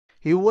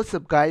Hey, what's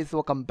up guys,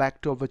 welcome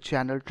back to our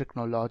channel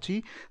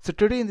Technology. So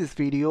today in this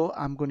video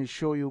I'm going to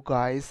show you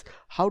guys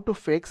how to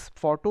fix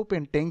photo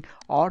printing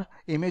or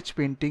image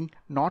printing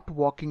not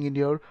working in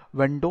your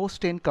Windows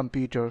 10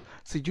 computer.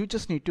 So you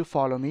just need to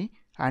follow me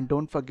and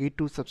don't forget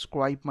to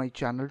subscribe my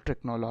channel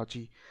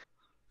Technology.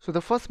 So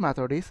the first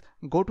method is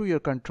go to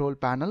your control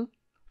panel.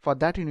 For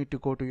that you need to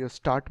go to your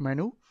start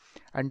menu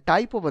and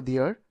type over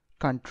there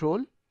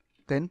control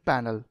then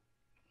panel.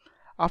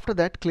 After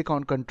that click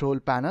on control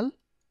panel.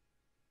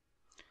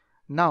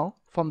 Now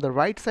from the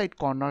right side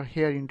corner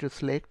here you need to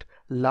select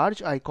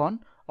large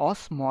icon or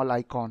small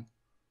icon.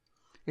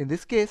 In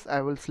this case I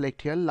will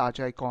select here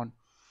large icon.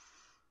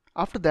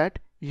 After that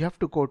you have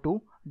to go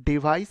to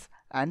device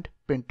and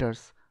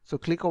printers. So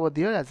click over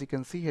there. As you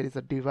can see, here is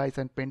a device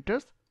and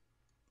printers.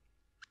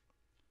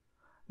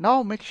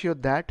 Now make sure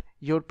that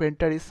your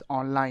printer is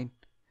online.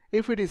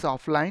 If it is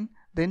offline,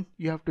 then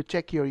you have to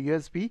check your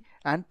USB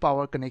and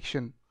power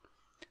connection.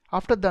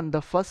 After done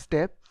the first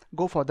step,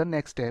 go for the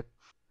next step.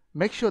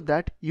 Make sure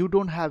that you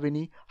don't have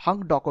any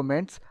hung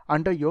documents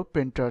under your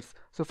printers.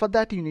 So for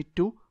that you need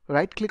to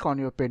right click on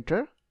your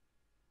printer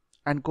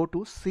and go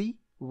to see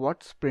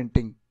what's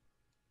printing.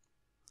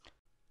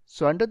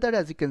 So under that,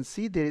 as you can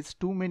see, there is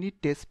too many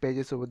test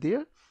pages over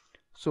there.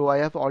 So I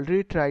have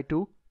already tried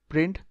to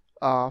print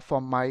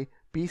from my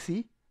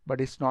PC,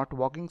 but it's not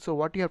working. So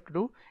what you have to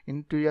do, you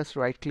need to just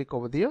right click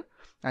over there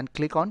and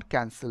click on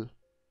cancel.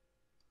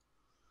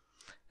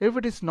 If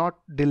it is not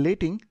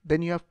deleting,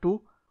 then you have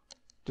to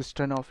just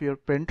turn off your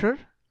printer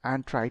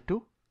and try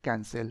to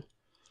cancel.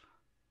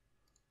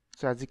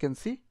 So as you can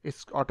see,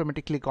 it's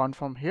automatically gone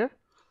from here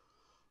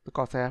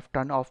because I have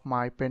turned off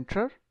my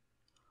printer.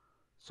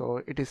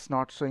 So it is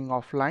not showing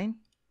offline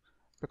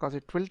because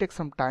it will take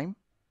some time.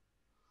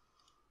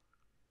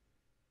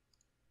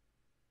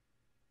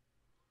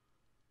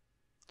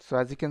 So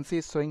as you can see,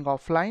 it's showing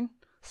offline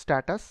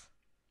status.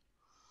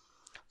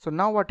 So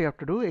now what you have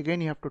to do, again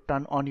you have to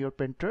turn on your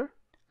printer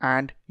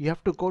and you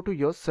have to go to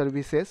your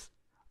services.msc.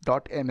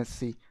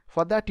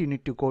 For that you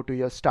need to go to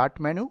your start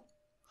menu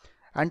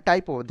and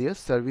type over there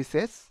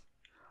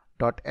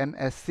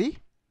services.msc.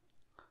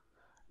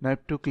 Now you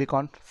have to click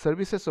on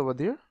services over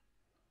there,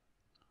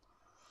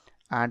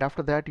 and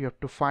after that you have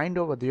to find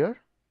over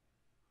there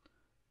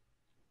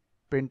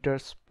printer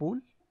spool,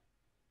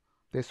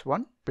 this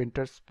one,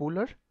 printer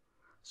spooler.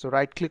 So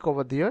right click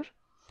over there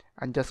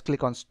and just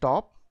click on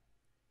stop,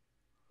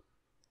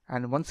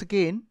 and once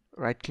again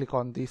right click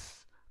on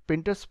this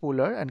printer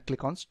spooler and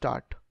click on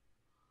start.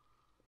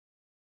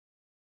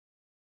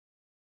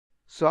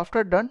 So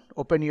after done,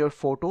 open your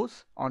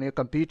photos on your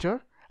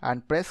computer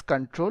and press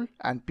Ctrl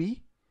and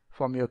P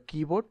from your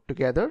keyboard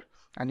together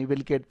and you will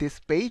get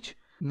this page.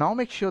 Now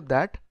make sure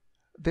that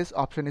this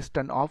option is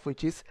turned off,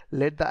 which is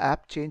let the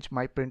app change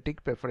my printing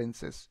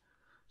preferences.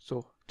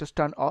 So just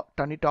turn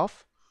it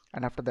off,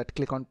 and after that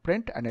click on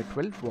print and it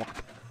will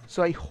work.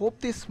 So I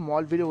hope this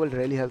small video will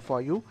really help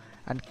for you,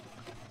 and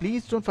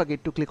please don't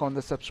forget to click on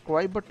the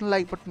subscribe button,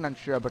 like button and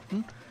share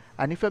button.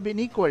 And if you have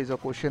any queries or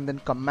questions, then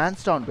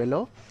comments down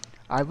below.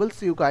 I will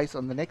see you guys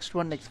on the next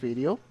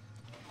video.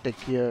 Take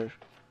care.